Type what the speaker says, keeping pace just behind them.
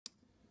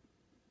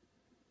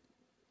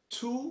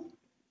Two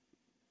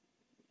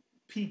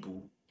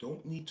people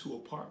don't need two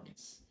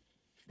apartments.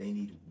 They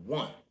need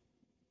one.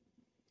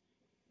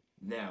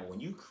 Now, when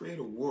you create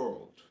a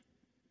world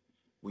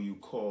where you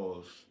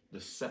cause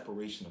the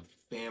separation of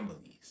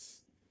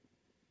families,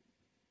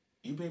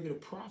 you'll be able to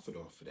profit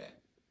off of that.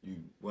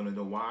 You want to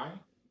know why?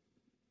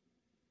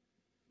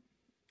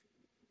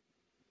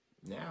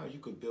 Now you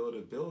could build a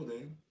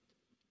building,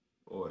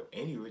 or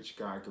any rich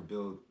guy could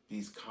build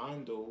these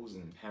condos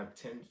and have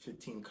 10,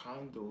 15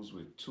 condos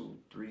with two,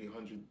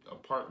 300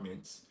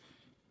 apartments,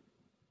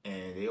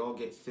 and they all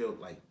get filled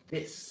like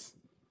this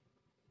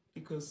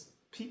because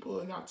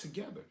people are not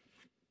together.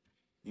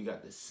 You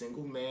got the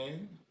single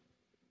man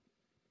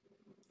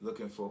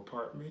looking for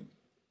apartment,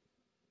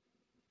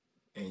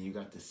 and you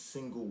got the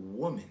single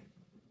woman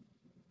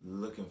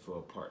looking for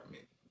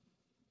apartment.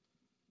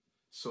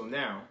 So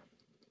now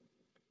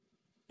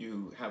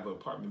you have an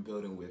apartment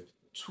building with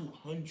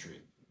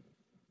 200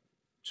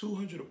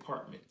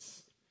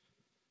 apartments.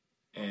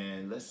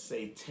 And let's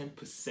say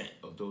 10%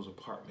 of those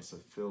apartments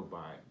are filled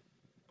by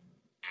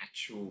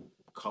actual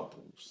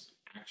couples,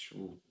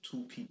 actual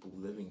two people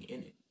living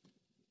in it.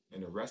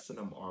 And the rest of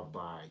them are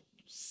by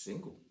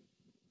single,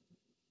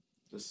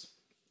 just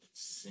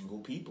single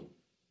people.